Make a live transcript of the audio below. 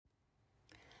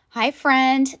Hi,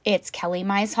 friend. It's Kelly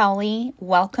Mize Holly.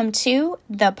 Welcome to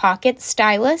The Pocket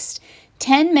Stylist,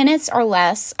 10 minutes or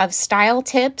less of style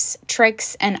tips,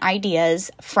 tricks, and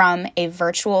ideas from a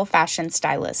virtual fashion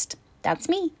stylist. That's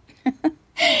me.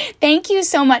 Thank you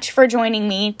so much for joining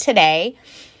me today.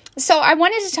 So I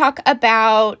wanted to talk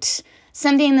about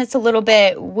something that's a little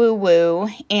bit woo-woo,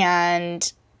 and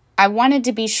I wanted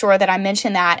to be sure that I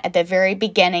mentioned that at the very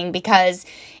beginning, because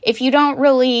if you don't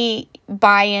really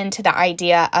buy into the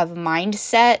idea of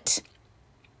mindset,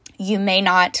 you may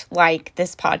not like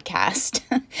this podcast.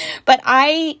 But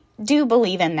I do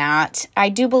believe in that. I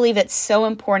do believe it's so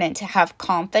important to have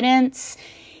confidence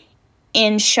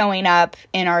in showing up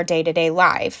in our day-to-day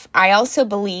life. I also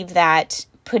believe that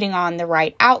putting on the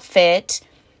right outfit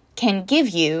can give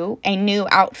you a new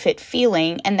outfit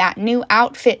feeling, and that new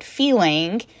outfit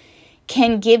feeling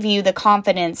can give you the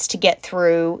confidence to get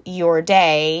through your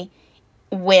day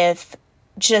with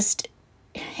just,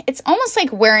 it's almost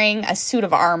like wearing a suit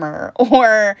of armor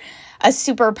or a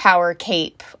superpower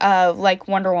cape like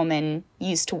Wonder Woman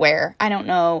used to wear. I don't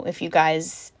know if you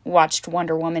guys watched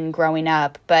Wonder Woman growing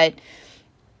up, but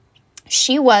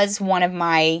she was one of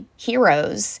my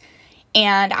heroes.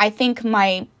 And I think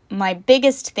my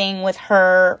biggest thing with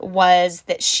her was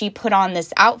that she put on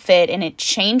this outfit and it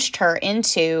changed her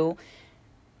into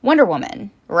Wonder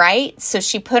Woman, right? So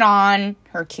she put on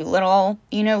her cute little,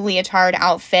 leotard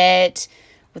outfit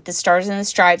with the stars and the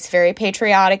stripes, very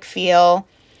patriotic feel.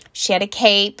 She had a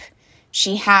cape.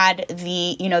 She had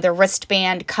the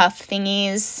wristband cuff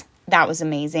thingies. That was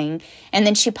amazing. And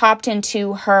then she popped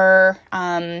into her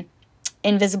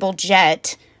invisible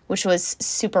jet, which was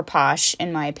super posh,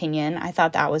 in my opinion. I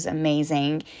thought that was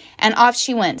amazing. And off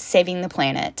she went, saving the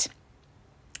planet.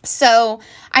 So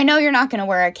I know you're not going to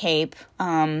wear a cape.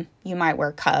 You might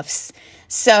wear cuffs.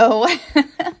 So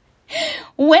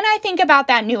when I think about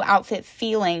that new outfit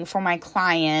feeling for my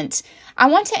client, I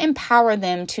want to empower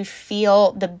them to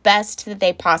feel the best that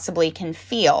they possibly can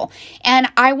feel.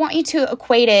 And I want you to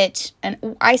equate it,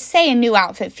 and I say a new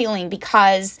outfit feeling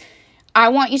because I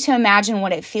want you to imagine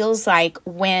what it feels like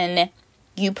when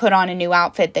you put on a new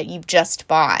outfit that you've just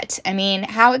bought. I mean,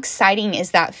 how exciting is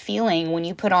that feeling when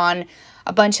you put on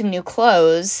a bunch of new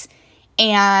clothes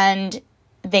and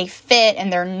they fit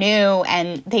and they're new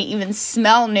and they even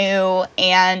smell new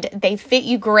and they fit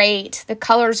you great. The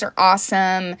colors are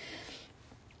awesome.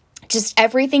 Just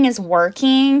everything is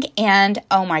working, and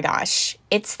oh my gosh,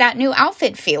 it's that new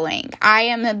outfit feeling. I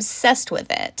am obsessed with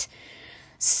it.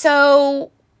 So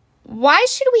why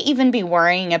should we even be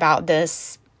worrying about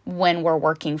this when we're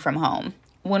working from home?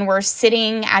 When we're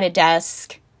sitting at a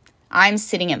desk, I'm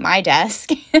sitting at my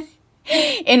desk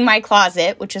in my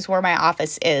closet, which is where my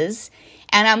office is,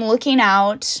 and I'm looking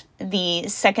out the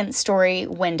second story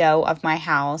window of my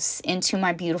house into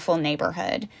my beautiful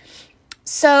neighborhood.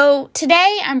 So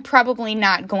today I'm probably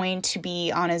not going to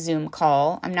be on a Zoom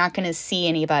call. I'm not going to see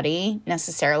anybody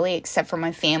necessarily except for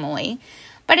my family.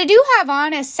 But I do have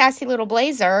on a sassy little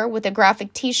blazer with a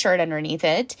graphic t-shirt underneath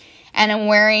it, and I'm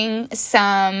wearing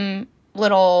some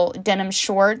little denim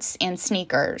shorts and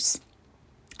sneakers.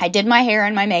 I did my hair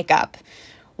and my makeup.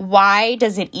 Why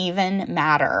does it even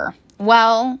matter?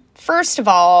 Well, first of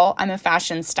all, I'm a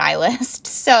fashion stylist,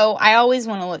 so I always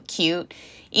want to look cute,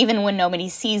 even when nobody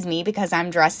sees me, because I'm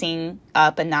dressing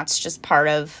up and that's just part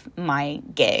of my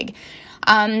gig.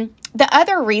 The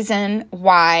other reason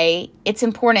why it's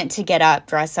important to get up,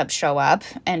 dress up, show up,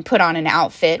 and put on an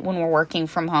outfit when we're working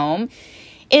from home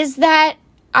is that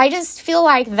I just feel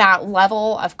like that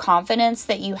level of confidence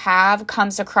that you have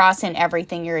comes across in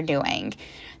everything you're doing.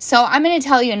 So I'm going to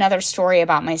tell you another story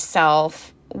about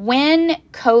myself. When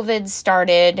COVID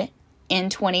started in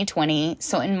 2020,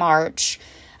 so in March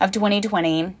of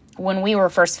 2020, when we were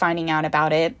first finding out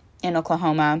about it in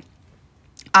Oklahoma,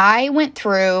 I went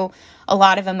through a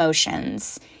lot of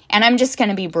emotions, and I'm just going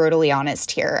to be brutally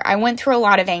honest here. I went through a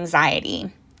lot of anxiety.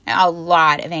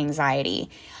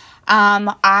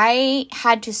 I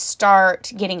had to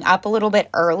start getting up a little bit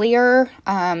earlier.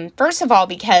 First of all,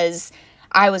 because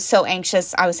I was so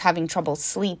anxious, I was having trouble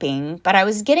sleeping, but I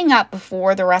was getting up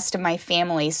before the rest of my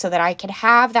family so that I could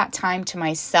have that time to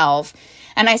myself,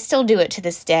 and I still do it to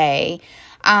this day.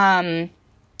 I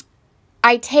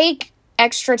take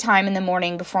extra time in the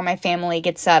morning before my family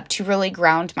gets up to really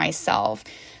ground myself.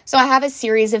 So I have a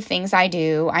series of things I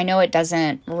do. I know it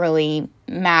doesn't really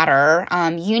matter.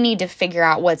 You need to figure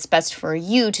out what's best for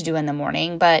you to do in the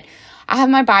morning, but I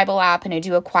have my Bible app and I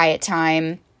do a quiet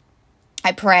time.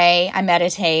 I pray, I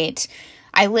meditate,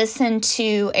 I listen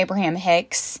to Abraham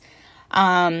Hicks,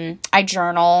 I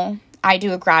journal, I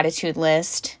do a gratitude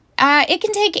list. It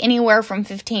can take anywhere from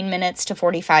 15 minutes to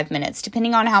 45 minutes,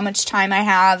 depending on how much time I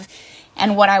have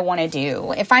and what I want to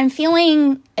do. If I'm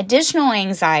feeling additional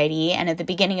anxiety, and at the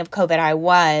beginning of COVID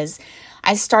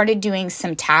I started doing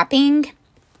some tapping.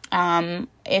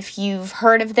 If you've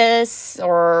heard of this,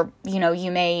 or,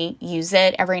 you may use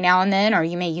it every now and then, or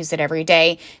you may use it every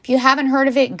day. If you haven't heard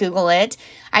of it, Google it.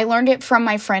 I learned it from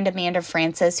my friend Amanda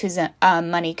Francis, who's a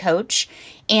money coach,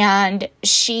 and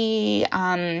she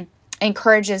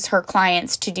encourages her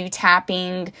clients to do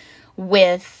tapping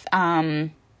with,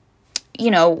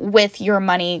 with your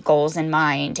money goals in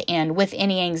mind and with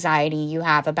any anxiety you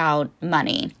have about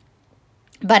money.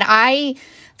 But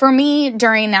for me,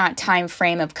 during that time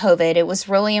frame of COVID, it was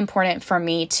really important for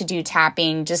me to do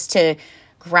tapping just to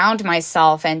ground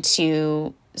myself and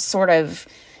to sort of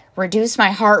reduce my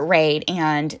heart rate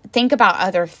and think about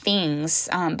other things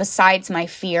besides my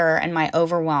fear and my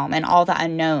overwhelm and all the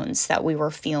unknowns that we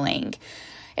were feeling.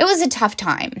 It was a tough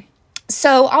time.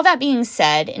 So all that being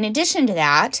said, in addition to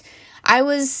that, I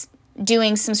was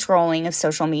doing some scrolling of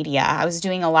social media. I was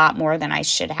doing a lot more than I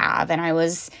should have, and I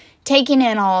was taking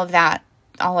in all of that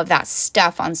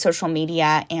stuff on social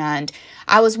media, and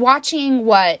I was watching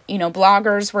what,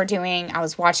 bloggers were doing. I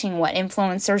was watching what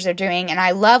influencers are doing, and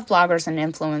I love bloggers and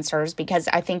influencers because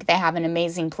I think they have an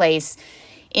amazing place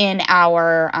in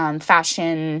our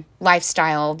fashion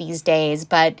lifestyle these days.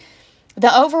 But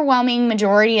the overwhelming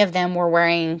majority of them were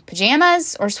wearing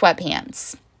pajamas or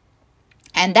sweatpants,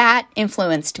 and that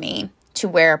influenced me to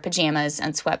wear pajamas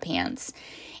and sweatpants.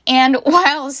 And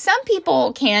while some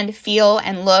people can feel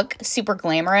and look super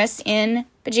glamorous in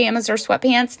pajamas or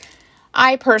sweatpants,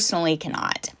 I personally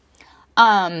cannot.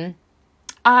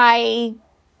 I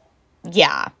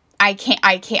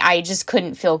just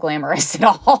couldn't feel glamorous at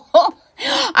all.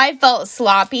 I felt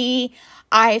sloppy.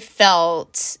 I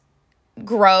felt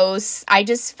gross. I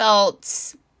just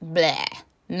felt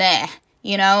meh.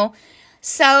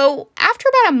 So after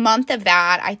about a month of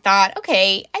that, I thought,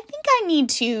 okay, I think I need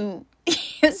to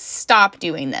stop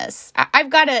doing this.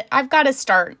 I've got to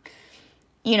start,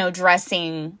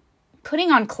 dressing,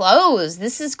 putting on clothes.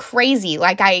 This is crazy.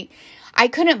 Like I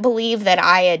couldn't believe that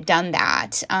I had done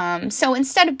that. So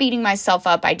instead of beating myself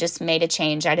up, I just made a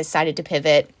change. I decided to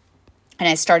pivot, and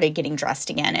I started getting dressed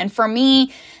again. And for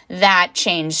me, that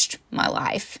changed my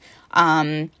life.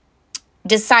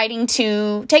 Deciding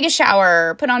to take a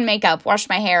shower, put on makeup, wash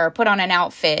my hair, put on an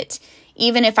outfit,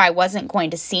 even if I wasn't going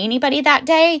to see anybody that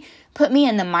day, put me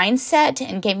in the mindset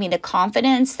and gave me the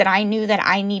confidence that I knew that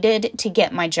I needed to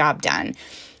get my job done.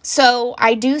 So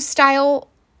I do style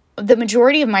the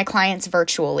majority of my clients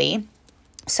virtually.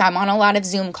 So I'm on a lot of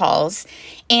Zoom calls,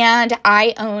 and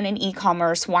I own an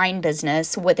e-commerce wine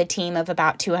business with a team of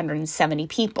about 270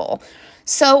 people.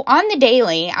 So on the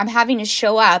daily, I'm having to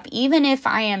show up, even if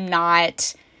I am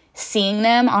not seeing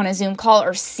them on a Zoom call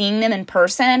or seeing them in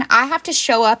person. I have to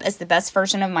show up as the best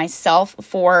version of myself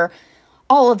for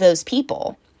all of those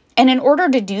people. And in order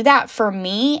to do that for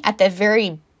me at the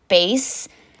very base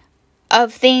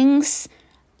of things,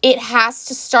 it has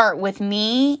to start with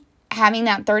me having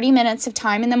that 30 minutes of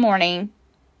time in the morning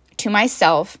to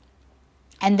myself,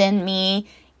 and then me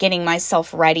getting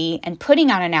myself ready and putting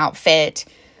on an outfit,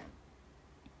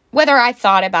 whether I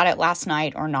thought about it last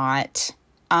night or not.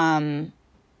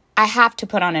 I have to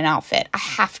put on an outfit. I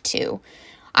have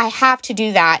to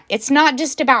do that. It's not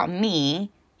just about me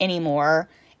anymore.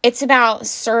 It's about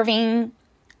serving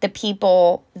the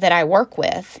people that I work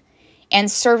with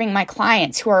and serving my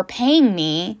clients who are paying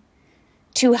me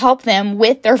to help them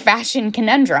with their fashion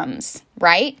conundrums,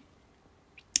 right?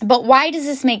 But why does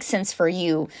this make sense for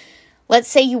you? Let's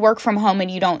say you work from home and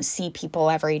you don't see people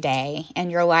every day,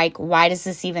 and you're like, why does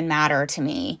this even matter to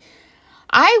me?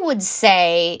 I would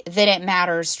say that it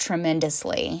matters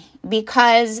tremendously,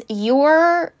 because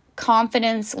your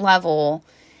confidence level,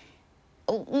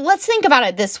 let's think about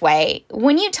it this way.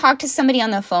 When you talk to somebody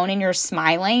on the phone and you're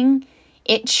smiling,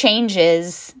 it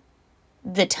changes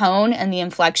the tone and the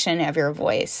inflection of your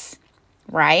voice,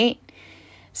 right?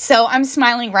 So I'm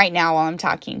smiling right now while I'm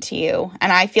talking to you,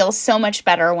 and I feel so much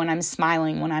better when I'm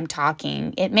smiling when I'm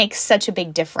talking. It makes such a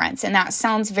big difference, and that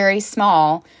sounds very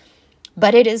small,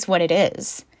 but it is what it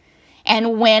is.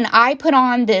 And when I put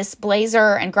on this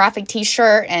blazer and graphic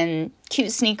t-shirt and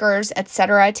cute sneakers,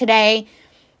 etc. today,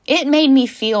 it made me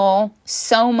feel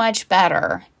so much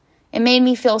better. It made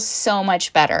me feel so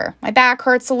much better. My back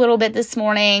hurts a little bit this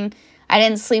morning. I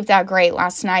didn't sleep that great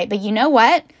last night, but you know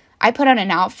what? I put on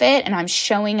an outfit and I'm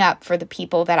showing up for the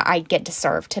people that I get to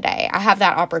serve today. I have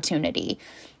that opportunity.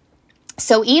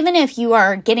 So even if you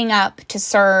are getting up to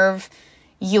serve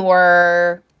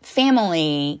your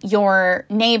family, your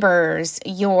neighbors,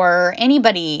 your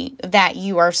anybody that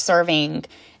you are serving,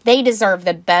 they deserve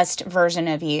the best version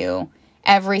of you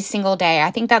every single day.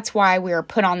 I think that's why we are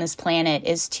put on this planet,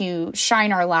 is to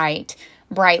shine our light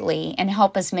brightly and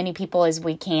help as many people as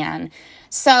we can.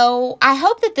 So I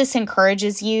hope that this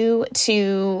encourages you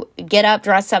to get up,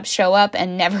 dress up, show up,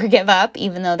 and never give up,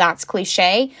 even though that's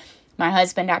cliche. My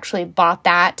husband actually bought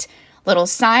that little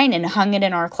sign and hung it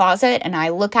in our closet, and I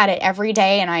look at it every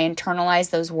day and I internalize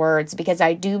those words, because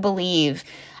I do believe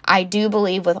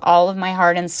with all of my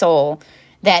heart and soul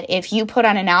that if you put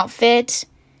on an outfit,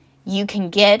 you can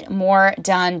get more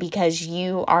done because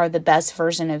you are the best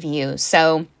version of you.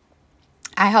 So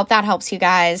I hope that helps you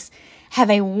guys. Have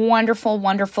a wonderful,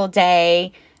 wonderful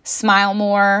day. Smile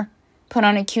more, put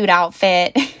on a cute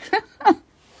outfit,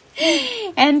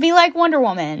 and be like Wonder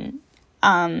Woman.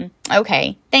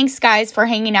 Okay. Thanks, guys, for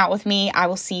hanging out with me. I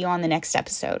will see you on the next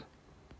episode.